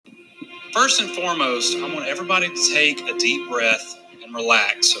First and foremost, I want everybody to take a deep breath and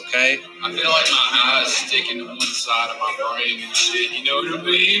relax, okay? I feel like my eyes sticking to one side of my brain and shit, you know what I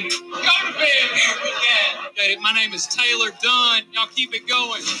mean? Go to bed here with that. Okay, my name is Taylor Dunn. Y'all keep it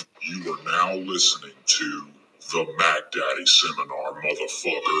going. You are now listening to the Mac Daddy Seminar,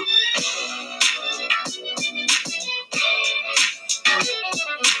 motherfucker.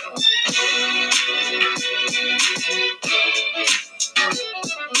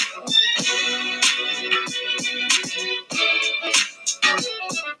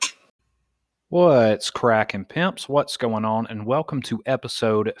 What's cracking, pimps? What's going on? And welcome to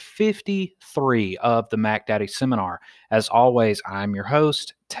episode 53 of the Mac Daddy Seminar. As always, I'm your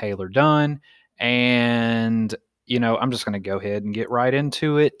host, Taylor Dunn, and, I'm just going to go ahead and get right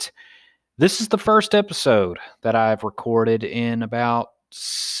into it. This is the first episode that I've recorded in about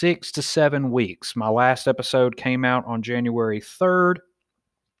 6 to 7 weeks. My last episode came out on January 3rd,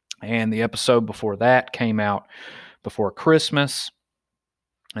 and the episode before that came out before Christmas.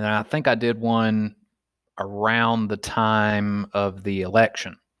 And I think I did one around the time of the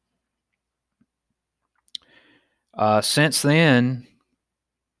election. Since then,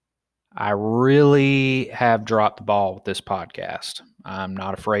 I really have dropped the ball with this podcast. I'm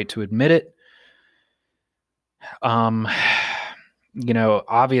not afraid to admit it.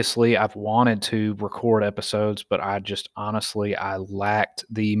 Obviously I've wanted to record episodes, but I lacked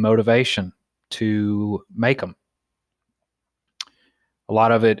the motivation to make them. A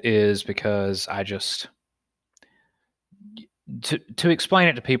lot of it is because to explain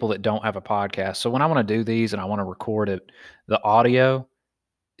it to people that don't have a podcast. So when I want to do these and I want to record it, the audio,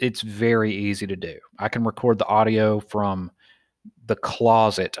 it's very easy to do. I can record the audio from the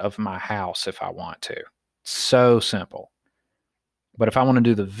closet of my house if I want to. So simple. But if I want to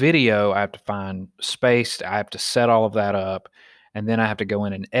do the video, I have to find space. I have to set all of that up, and then I have to go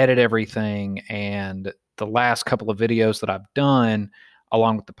in and edit everything. And the last couple of videos that I've done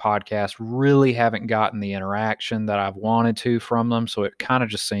along with the podcast really haven't gotten the interaction that I've wanted to from them. So it kind of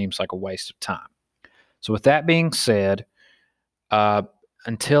just seems like a waste of time. So with that being said,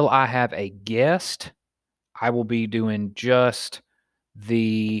 until I have a guest, I will be doing just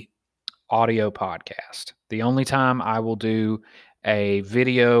the audio podcast. The only time I will do a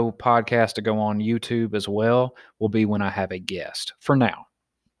video podcast to go on YouTube as well will be when I have a guest for now.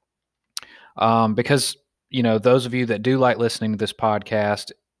 Because those of you that do like listening to this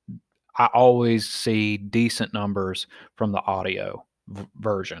podcast, I always see decent numbers from the audio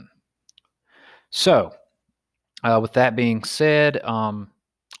version. So, with that being said, a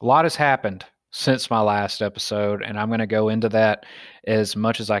lot has happened since my last episode, and I'm going to go into that as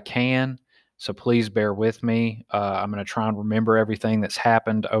much as I can. So please bear with me. I'm going to try and remember everything that's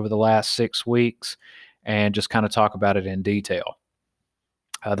happened over the last 6 weeks and just kind of talk about it in detail.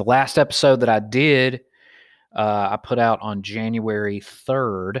 The last episode that I did, I put out on January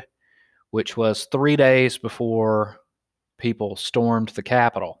 3rd, which was 3 days before people stormed the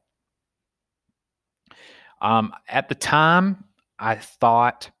Capitol. At the time, I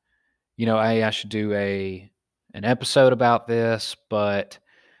thought, hey, I should do an episode about this, but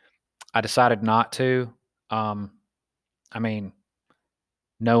I decided not to. No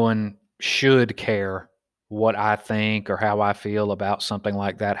one should care what I think or how I feel about something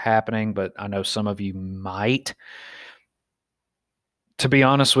like that happening, but I know some of you might. To be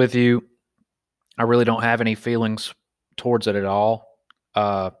honest with you, I really don't have any feelings towards it at all.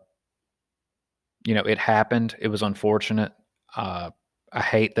 It happened. It was unfortunate. I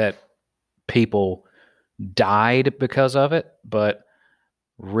hate that people died because of it, but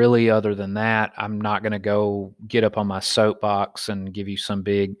really, other than that, I'm not going to go get up on my soapbox and give you some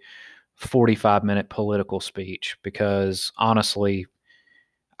big 45-minute political speech because, honestly,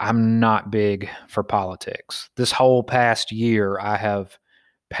 I'm not big for politics. This whole past year, I have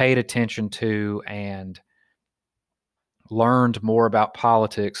paid attention to and learned more about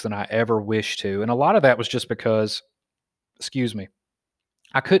politics than I ever wished to. And a lot of that was just because,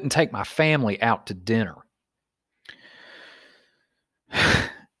 I couldn't take my family out to dinner.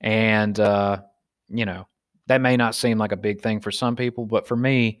 And, that may not seem like a big thing for some people, but for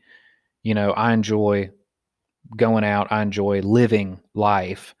me, I enjoy going out. I enjoy living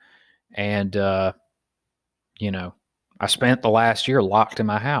life. And, I spent the last year locked in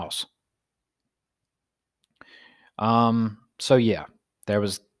my house. So yeah, there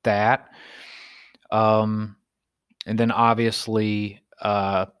was that. And then obviously,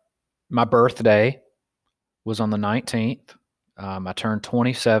 my birthday was on the 19th. I turned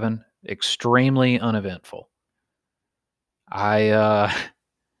 27, extremely uneventful. I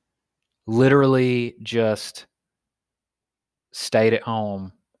literally just stayed at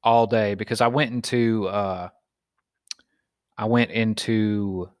home all day because I went into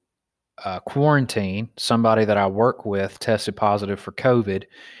quarantine. Somebody that I work with tested positive for COVID,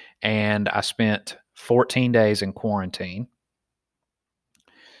 and I spent 14 days in quarantine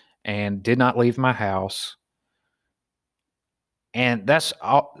and did not leave my house. And that's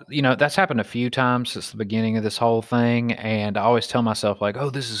all, that's happened a few times since the beginning of this whole thing. And I always tell myself like, oh,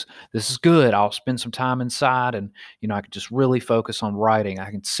 this is good. I'll spend some time inside and, I can just really focus on writing.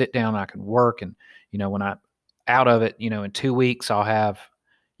 I can sit down, I can work. And, when I'm out of it, in 2 weeks, I'll have,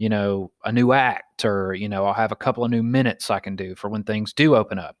 a new act or, I'll have a couple of new minutes I can do for when things do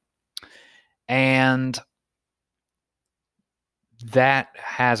open up. And that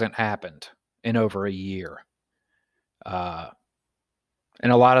hasn't happened in over a year.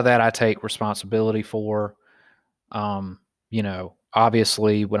 And a lot of that I take responsibility for.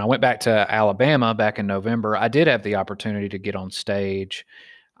 Obviously, when I went back to Alabama back in November, I did have the opportunity to get on stage.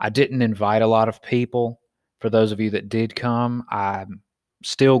 I didn't invite a lot of people. For those of you that did come, I'm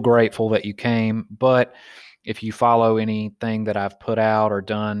still grateful that you came. But if you follow anything that I've put out or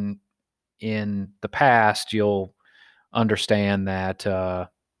done in the past, you'll understand that a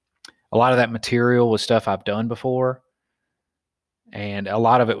lot of that material was stuff I've done before. And a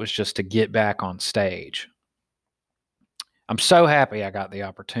lot of it was just to get back on stage. I'm so happy I got the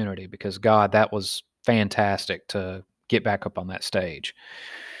opportunity because, God, that was fantastic to get back up on that stage.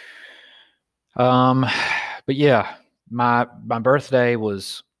 But yeah, my birthday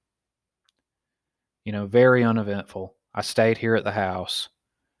was, very uneventful. I stayed here at the house.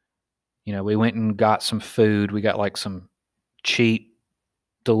 We went and got some food. We got like some cheap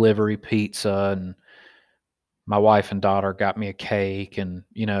delivery pizza, and my wife and daughter got me a cake. And,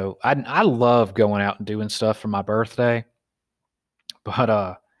 I love going out and doing stuff for my birthday.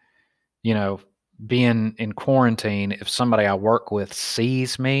 But, being in quarantine, if somebody I work with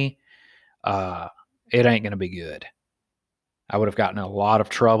sees me, it ain't going to be good. I would have gotten in a lot of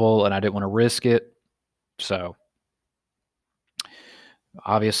trouble and I didn't want to risk it. So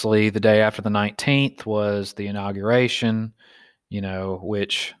obviously the day after the 19th was the inauguration,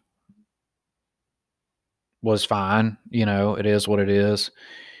 which was fine. It is what it is.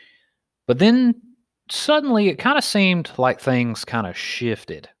 But then suddenly it kind of seemed like things kind of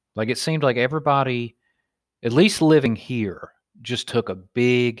shifted. Like it seemed like everybody, at least living here, just took a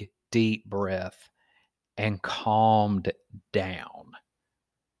big, deep breath and calmed down.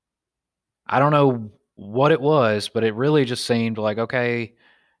 I don't know what it was, but it really just seemed like, okay,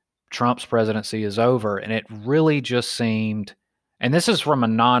 Trump's presidency is over. And it really just seemed, and this is from a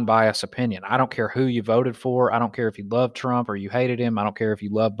non-biased opinion. I don't care who you voted for. I don't care if you love Trump or you hated him. I don't care if you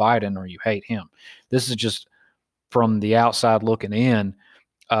love Biden or you hate him. This is just from the outside looking in.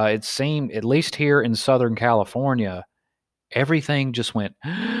 It seemed, at least here in Southern California, everything just went,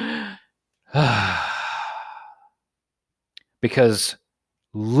 because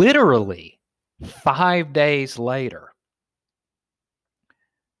literally 5 days later,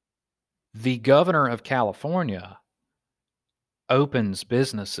 the governor of California opens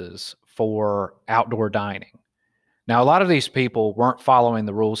businesses for outdoor dining. Now, a lot of these people weren't following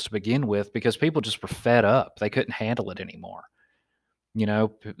the rules to begin with because people just were fed up. They couldn't handle it anymore.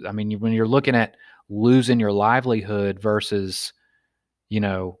 I mean, when you're looking at losing your livelihood versus,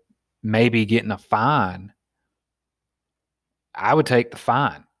 maybe getting a fine, I would take the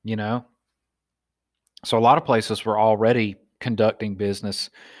fine, So a lot of places were already conducting business,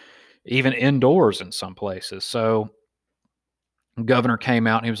 even indoors in some places. So the governor came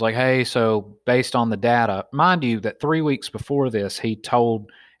out and he was like, hey, so based on the data, mind you, that 3 weeks before this, he told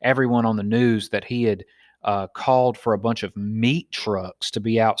everyone on the news that he had called for a bunch of meat trucks to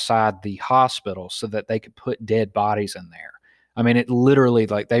be outside the hospital so that they could put dead bodies in there. I mean, it literally,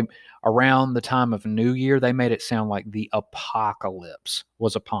 like, around the time of New Year, they made it sound like the apocalypse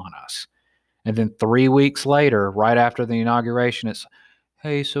was upon us. And then 3 weeks later, right after the inauguration, it's,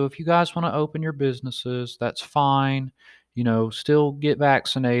 hey, so if you guys want to open your businesses, that's fine. Still get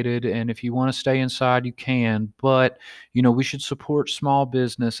vaccinated. And if you want to stay inside, you can. But, we should support small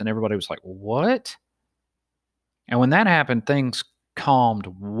business. And everybody was like, what? And when that happened, things calmed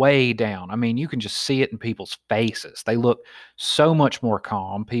way down. I mean, you can just see it in people's faces. They look so much more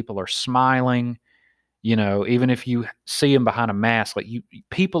calm. People are smiling. Even if you see them behind a mask, like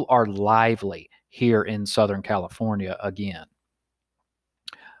people are lively here in Southern California again.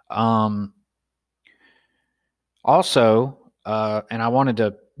 Also, and I wanted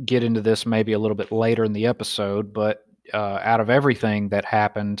to get into this maybe a little bit later in the episode, but out of everything that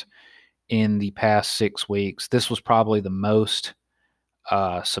happened in the past 6 weeks, this was probably the most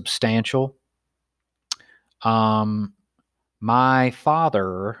substantial. my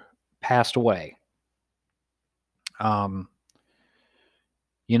father passed away.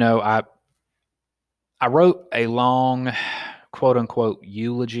 You know, I wrote a long, quote unquote,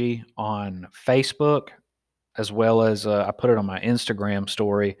 eulogy on Facebook, as well as I put it on my Instagram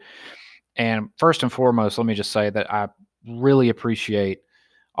story. And first and foremost, let me just say that I really appreciate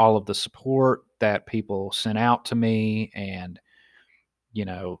all of the support that people sent out to me, and, you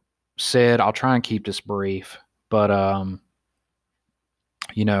know, said, I'll try and keep this brief, but,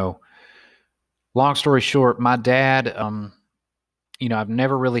 you know, long story short, my dad, you know, I've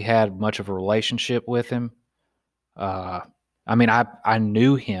never really had much of a relationship with him. I mean, I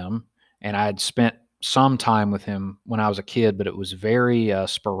knew him, and I'd spent some time with him when I was a kid, but it was very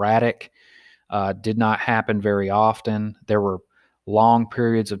sporadic. Did not happen very often. There were long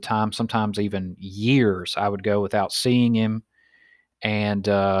periods of time, sometimes even years, I would go without seeing him. And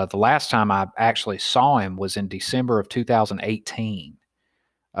the last time I actually saw him was in December of 2018,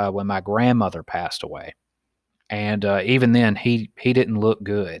 when my grandmother passed away. And even then, he didn't look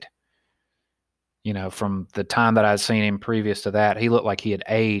good. You know, from the time that I'd seen him previous to that, he looked like he had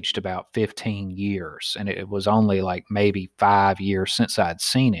aged about 15 years. And it was only like maybe 5 years since I'd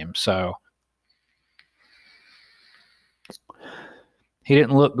seen him. So he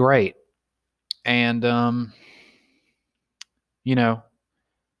didn't look great. And, you know,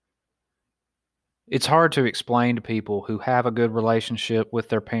 it's hard to explain to people who have a good relationship with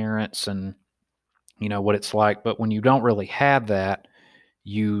their parents and, you know, what it's like. But when you don't really have that,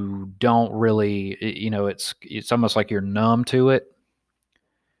 you don't really, you know, it's almost like you're numb to it.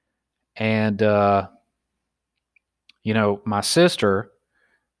 And, you know, my sister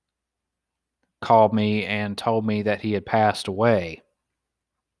called me and told me that he had passed away.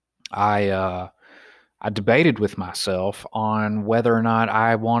 I debated with myself on whether or not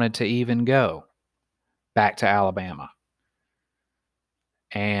I wanted to even go back to Alabama.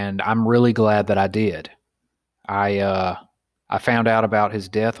 And I'm really glad that I did. I found out about his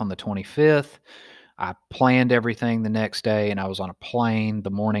death on the 25th. I planned everything the next day, and I was on a plane the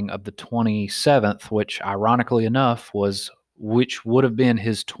morning of the 27th, which ironically enough which would have been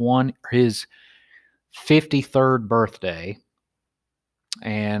his 53rd birthday.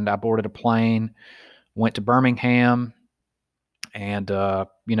 And I boarded a plane, went to Birmingham, and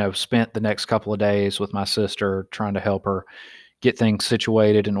you know, spent the next couple of days with my sister trying to help her get things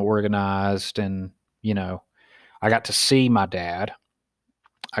situated and organized. And, you know, I got to see my dad.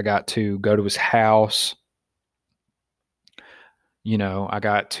 I got to go to his house. You know, I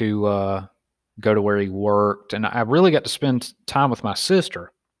got to go to where he worked, and I really got to spend time with my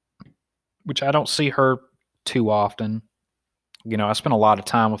sister, which I don't see her too often. You know, I spent a lot of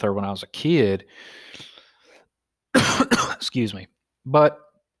time with her when I was a kid. Excuse me. But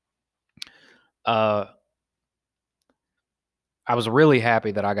I was really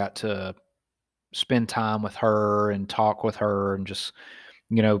happy that I got to spend time with her and talk with her, and just,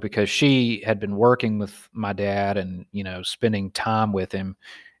 you know, because she had been working with my dad and, you know, spending time with him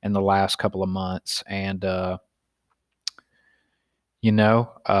in the last couple of months. And, you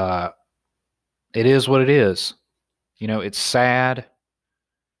know, it is what it is. You know, it's sad.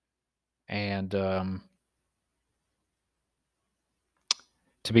 And to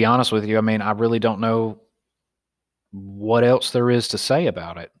be honest with you, I mean, I really don't know what else there is to say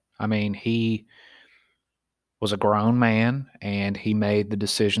about it. I mean, he was a grown man, and he made the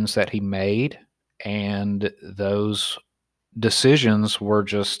decisions that he made, and those decisions were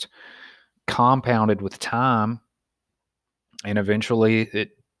just compounded with time, and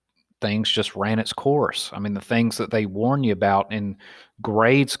eventually things just ran its course. I mean, the things that they warn you about in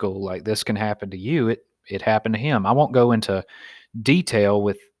grade school, like this can happen to you, it happened to him. I won't go into detail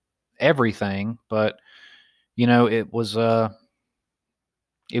with everything, but, you know, it was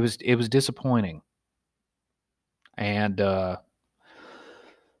disappointing. And a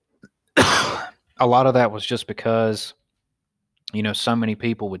lot of that was just because, you know, so many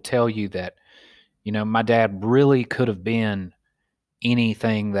people would tell you that, you know, my dad really could have been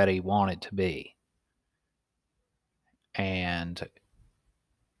anything that he wanted to be. And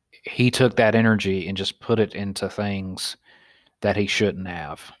he took that energy and just put it into things that he shouldn't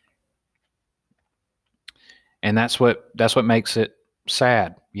have. And that's what makes it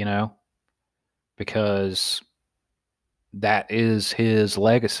sad, you know, because that is his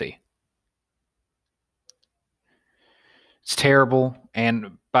legacy. It's terrible.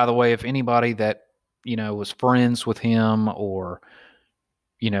 And by the way, if anybody that, you know, was friends with him, or,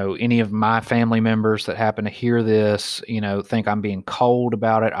 you know, any of my family members that happen to hear this, you know, think I'm being cold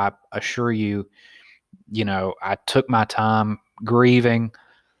about it, I assure you, you know, I took my time grieving.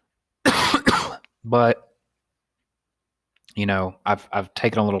 But I've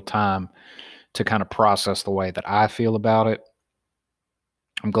taken a little time to kind of process the way that I feel about it.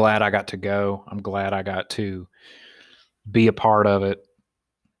 I'm glad I got to go. I'm glad I got to be a part of it.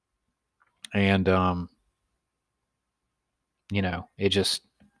 And,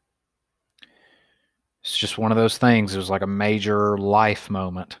 it's just one of those things. It was like a major life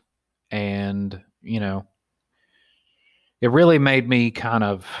moment. And, it really made me kind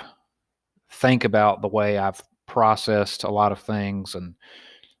of think about the way I've processed a lot of things and,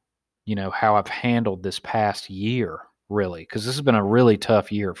 how I've handled this past year, really, because this has been a really tough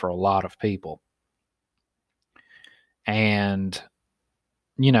year for a lot of people. And,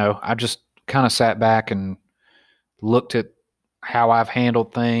 I just kind of sat back and looked at how I've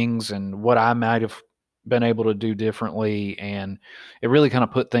handled things and what I might have been able to do differently. And it really kind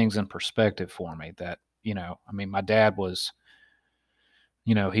of put things in perspective for me that, my dad was,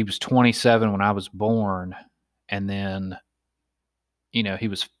 he was 27 when I was born. And then, he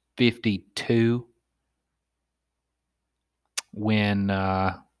was 52 when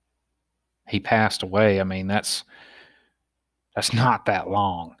he passed away. I mean, that's not that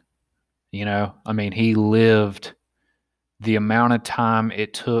long, he lived the amount of time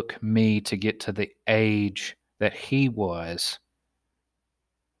it took me to get to the age that he was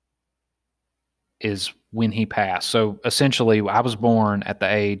is when he passed. So essentially, I was born at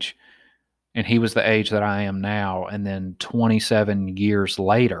the age, and he was the age that I am now. And then 27 years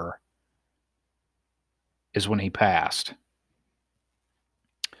later is when he passed.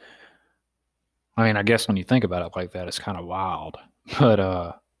 I mean, I guess when you think about it like that, it's kind of wild. But,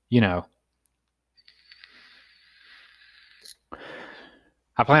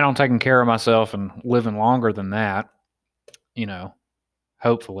 I plan on taking care of myself and living longer than that,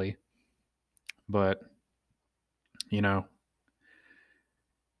 hopefully. But, I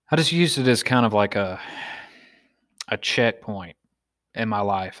just used it as kind of like a checkpoint in my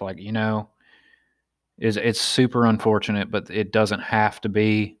life. Like, it's super unfortunate, but it doesn't have to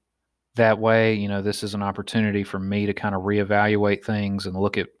be that way. This is an opportunity for me to kind of reevaluate things and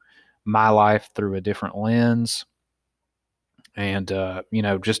look at my life through a different lens and,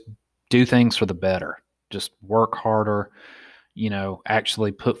 just do things for the better. Just work harder,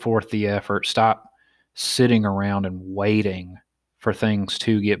 actually put forth the effort. Stop sitting around and waiting for things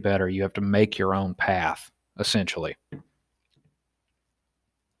to get better. You have to make your own path, essentially.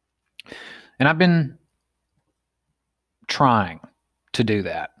 And I've been trying to do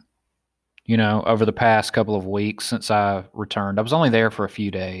that, over the past couple of weeks since I returned. I was only there for a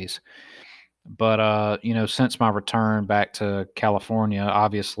few days. But, since my return back to California,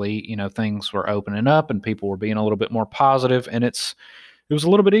 obviously, things were opening up and people were being a little bit more positive, and it was a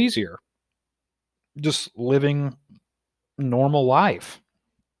little bit easier just living normal life,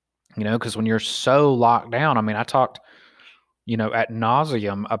 because when you're so locked down, I mean, I talked, ad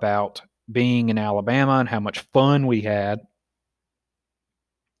nauseum about being in Alabama and how much fun we had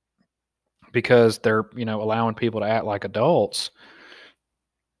because they're, allowing people to act like adults.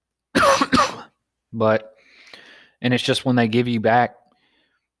 And it's just when they give you back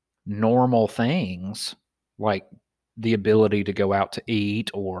normal things like the ability to go out to eat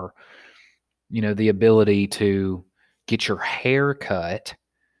or, the ability to get your hair cut,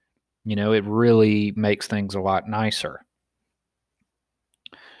 it really makes things a lot nicer.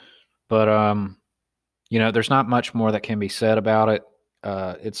 But, there's not much more that can be said about it.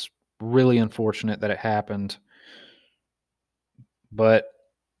 It's really unfortunate that it happened. But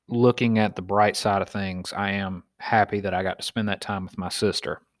looking at the bright side of things, I am happy that I got to spend that time with my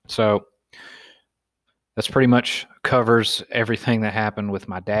sister. So that's pretty much covers everything that happened with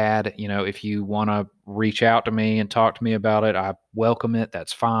my dad. If you want to reach out to me and talk to me about it, I welcome it.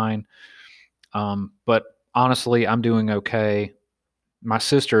 That's fine. But honestly, I'm doing okay. My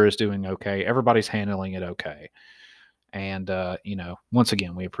sister is doing okay. Everybody's handling it okay. And, once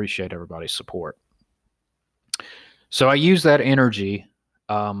again, we appreciate everybody's support. So I use that energy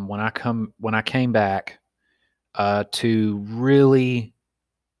when I came back to really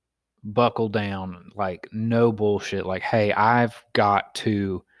buckle down, like no bullshit. Like, hey, I've got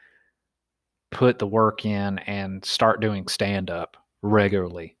to put the work in and start doing stand-up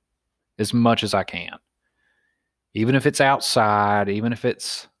regularly as much as I can. Even if it's outside, even if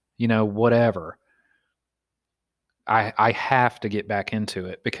it's, whatever. I have to get back into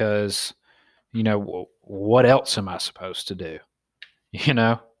it because, what else am I supposed to do?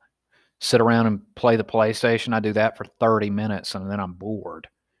 Sit around and play the PlayStation. I do that for 30 minutes and then I'm bored.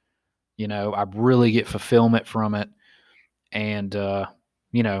 I really get fulfillment from it. And,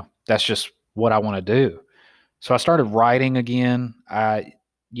 that's just what I want to do. So I started writing again. I,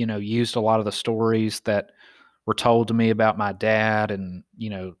 used a lot of the stories that were told to me about my dad and, you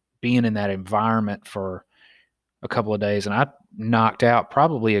know, being in that environment for a couple of days. And I knocked out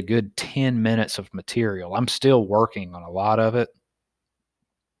probably a good 10 minutes of material. I'm still working on a lot of it,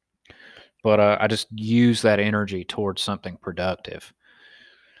 but I just use that energy towards something productive.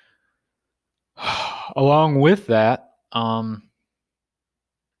 Along with that, I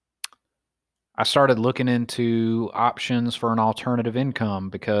started looking into options for an alternative income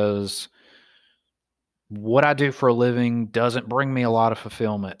because what I do for a living doesn't bring me a lot of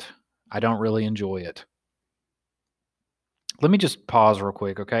fulfillment. I don't really enjoy it. Let me just pause real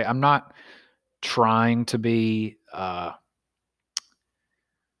quick, okay? I'm not trying to be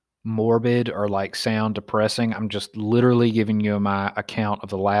morbid or like sound depressing. I'm just literally giving you my account of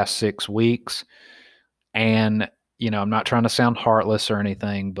the last 6 weeks. And, you know, I'm not trying to sound heartless or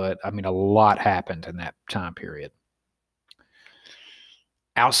anything, but I mean, a lot happened in that time period.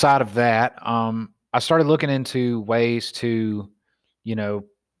 Outside of that, I started looking into ways to, you know,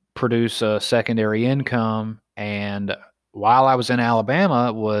 produce a secondary income. And while I was in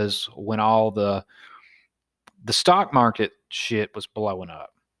Alabama was when all the stock market shit was blowing up.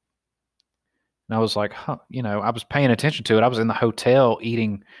 And I was like, huh, you know, I was paying attention to it. I was in the hotel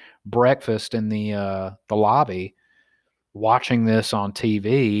eating breakfast in the lobby, watching this on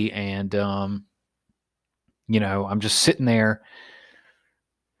TV, and you know, I'm just sitting there.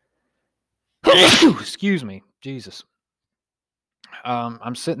 Excuse me, Jesus.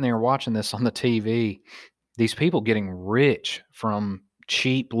 I'm sitting there watching this on the TV. These people getting rich from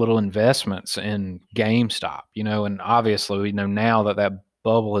cheap little investments in GameStop, you know, and obviously we know now that that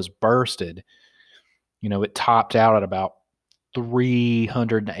bubble has bursted. You know, it topped out at about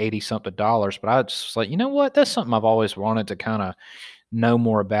 $380 something. But I was just like, you know what? That's something I've always wanted to kind of know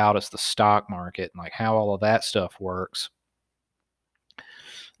more about is the stock market and like how all of that stuff works.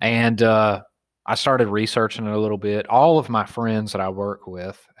 And I started researching it a little bit. All of my friends that I work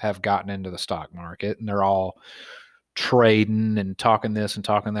with have gotten into the stock market, and they're all trading and talking this and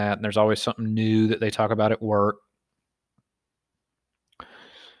talking that. And there's always something new that they talk about at work.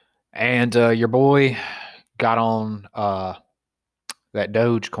 And your boy got on that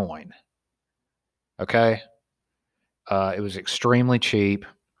Doge Coin. Okay. It was extremely cheap.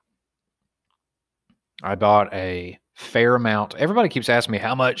 I bought a fair amount. Everybody keeps asking me,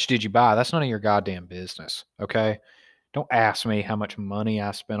 how much did you buy? That's none of your goddamn business. Okay. Don't ask me how much money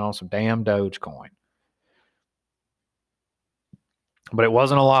I spent on some damn Dogecoin. But it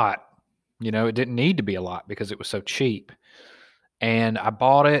wasn't a lot. You know, it didn't need to be a lot because it was so cheap. And I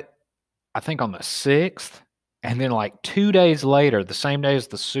bought it, I think on the 6th. And then like 2 days later, the same day as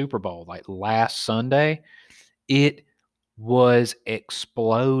the Super Bowl, like last Sunday, it was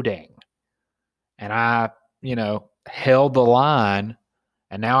exploding. And I, you know, held the line.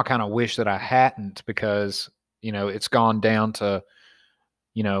 And now I kind of wish that I hadn't because, you know, it's gone down to,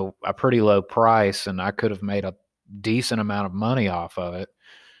 you know, a pretty low price and I could have made a decent amount of money off of it.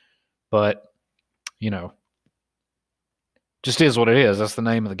 But, you know, just is what it is. That's the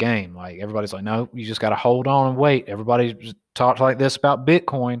name of the game. Like everybody's like, no, you just got to hold on and wait. Everybody talked like this about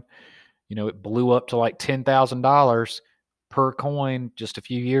Bitcoin. You know, it blew up to like $10,000 per coin just a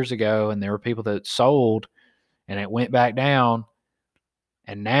few years ago. And there were people that sold and it went back down.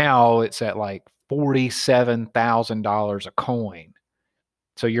 And now it's at like $47,000 a coin.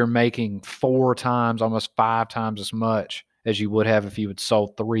 So you're making 4 times, almost 5 times as much as you would have if you had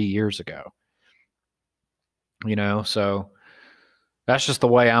sold 3 years ago. You know, so that's just the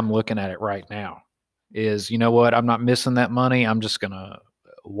way I'm looking at it right now is, you know what, I'm not missing that money. I'm just going to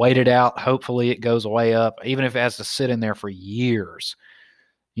wait it out. Hopefully it goes way up, even if it has to sit in there for years.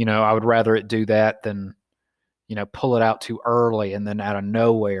 You know, I would rather it do that than, you know, pull it out too early and then out of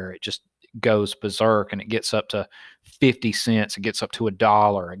nowhere it just goes berserk and it gets up to 50 cents, it gets up to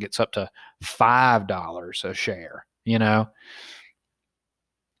 $1, it gets up to $5 a share, you know?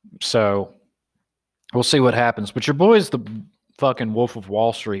 So we'll see what happens. But your boy's the fucking Wolf of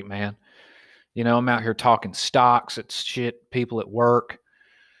Wall Street, man. You know, I'm out here talking stocks, it's shit, people at work.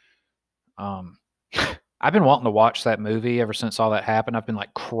 I've been wanting to watch that movie ever since all that happened. I've been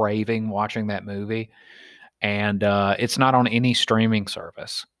like craving watching that movie. And it's not on any streaming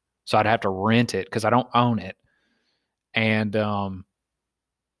service. So I'd have to rent it because I don't own it. And I'm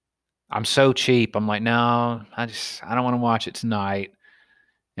so cheap. I'm like, no, I don't want to watch it tonight.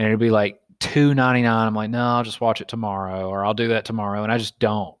 And it'd be like $2.99. I'm like, no, I'll just watch it tomorrow, or I'll do that tomorrow. And I just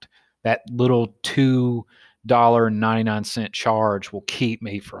don't. That little $2.99 charge will keep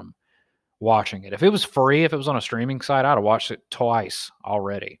me from watching it. If it was free, if it was on a streaming site, I'd have watched it twice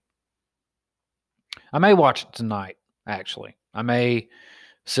already. I may watch it tonight, actually. I may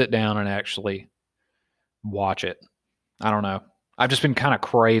sit down and actually watch it. I don't know. I've just been kind of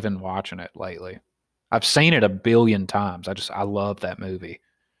craving watching it lately. I've seen it a billion times. I love that movie.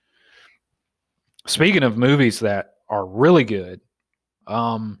 Speaking of movies that are really good,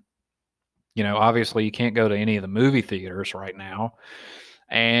 obviously you can't go to any of the movie theaters right now.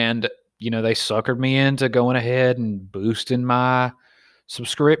 And, they suckered me into going ahead and boosting my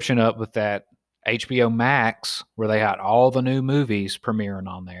subscription up with that HBO Max where they had all the new movies premiering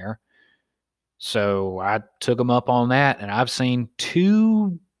on there. So I took them up on that, and I've seen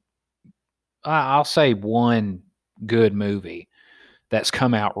I'll say one good movie that's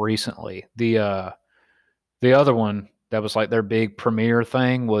come out recently. The other one that was like their big premiere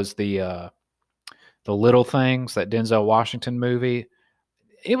thing was the Little Things, that Denzel Washington movie.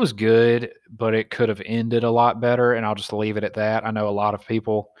 It was good, but it could have ended a lot better, and I'll just leave it at that. I know a lot of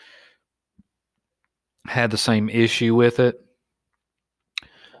people had the same issue with it.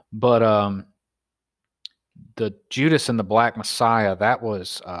 But the Judas and the Black Messiah, that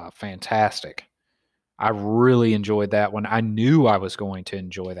was fantastic. I really enjoyed that one. I knew I was going to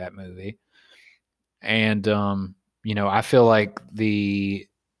enjoy that movie. And, I feel like the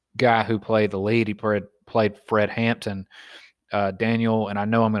guy who played the lead, he played Fred Hampton, Daniel, and I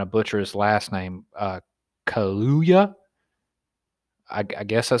know I'm going to butcher his last name, Kaluuya. I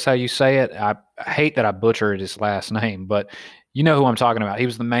guess that's how you say it. I hate that I butchered his last name, but you know who I'm talking about. He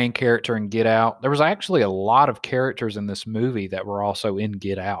was the main character in Get Out. There was actually a lot of characters in this movie that were also in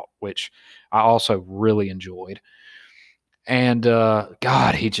Get Out, which I also really enjoyed. And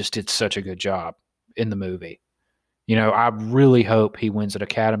God, he just did such a good job in the movie. I really hope he wins an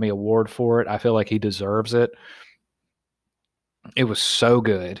Academy Award for it. I feel like he deserves it. It was so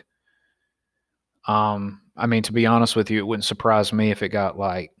good. To be honest with you, it wouldn't surprise me if it got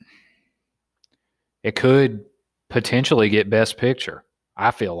it could potentially get Best Picture,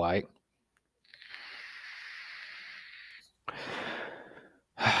 I feel like.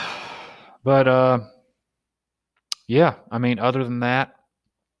 But, yeah, other than that,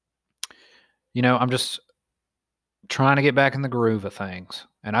 I'm just trying to get back in the groove of things.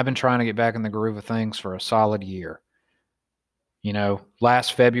 And I've been trying to get back in the groove of things for a solid year.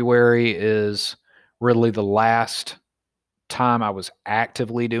 Last February is really the last time I was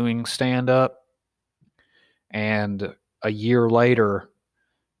actively doing stand-up. And a year later,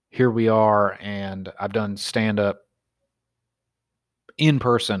 here we are, and I've done stand-up in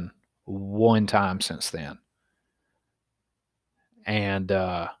person one time since then. And,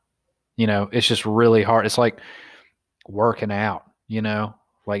 it's just really hard. It's like working out,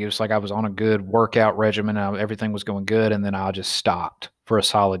 Like it was like I was on a good workout regimen and everything was going good, and then I just stopped for a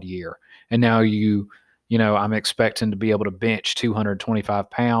solid year. And now I'm expecting to be able to bench 225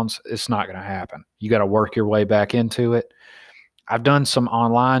 pounds. It's not going to happen. You got to work your way back into it. I've done some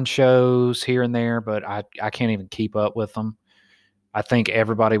online shows here and there, but I can't even keep up with them. I think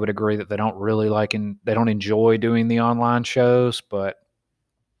everybody would agree that they don't really they don't enjoy doing the online shows, but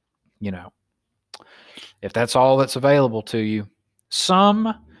if that's all that's available to you.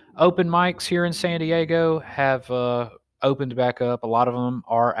 Some open mics here in San Diego have opened back up. A lot of them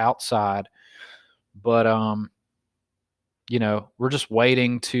are outside, but we're just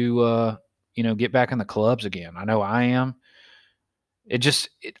waiting to get back in the clubs again. I know I am.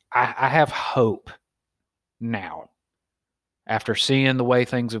 I have hope now. After seeing the way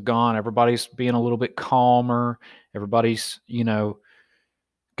things have gone, everybody's being a little bit calmer. Everybody's,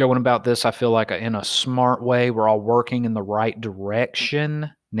 going about this, I feel like, in a smart way. We're all working in the right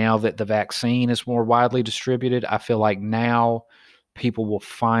direction. Now that the vaccine is more widely distributed, I feel like now people will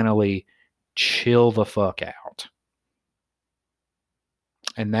finally chill the fuck out.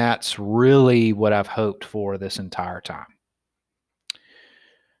 And that's really what I've hoped for this entire time.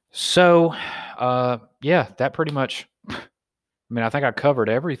 So, yeah, that pretty much, I think I covered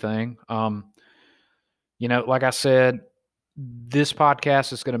everything. Like I said, this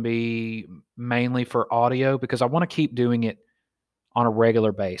podcast is going to be mainly for audio because I want to keep doing it on a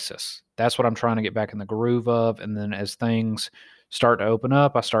regular basis. That's what I'm trying to get back in the groove of. And then as things start to open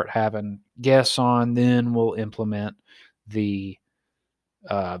up, I start having guests on, then we'll implement the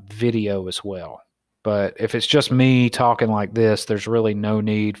video as well. But if it's just me talking like this, there's really no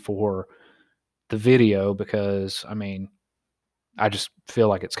need for the video because, I just feel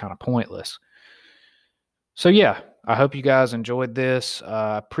like it's kind of pointless. So, yeah, I hope you guys enjoyed this.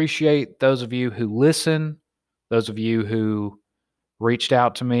 Appreciate those of you who listen, those of you who reached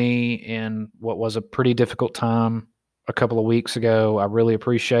out to me in what was a pretty difficult time a couple of weeks ago. I really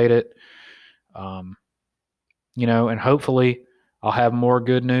appreciate it. And hopefully I'll have more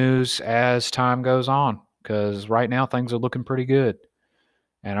good news as time goes on because right now things are looking pretty good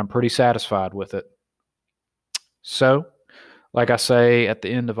and I'm pretty satisfied with it. So, like I say at the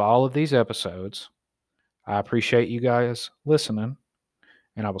end of all of these episodes, I appreciate you guys listening,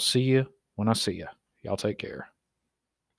 and I will see you when I see you. Y'all take care.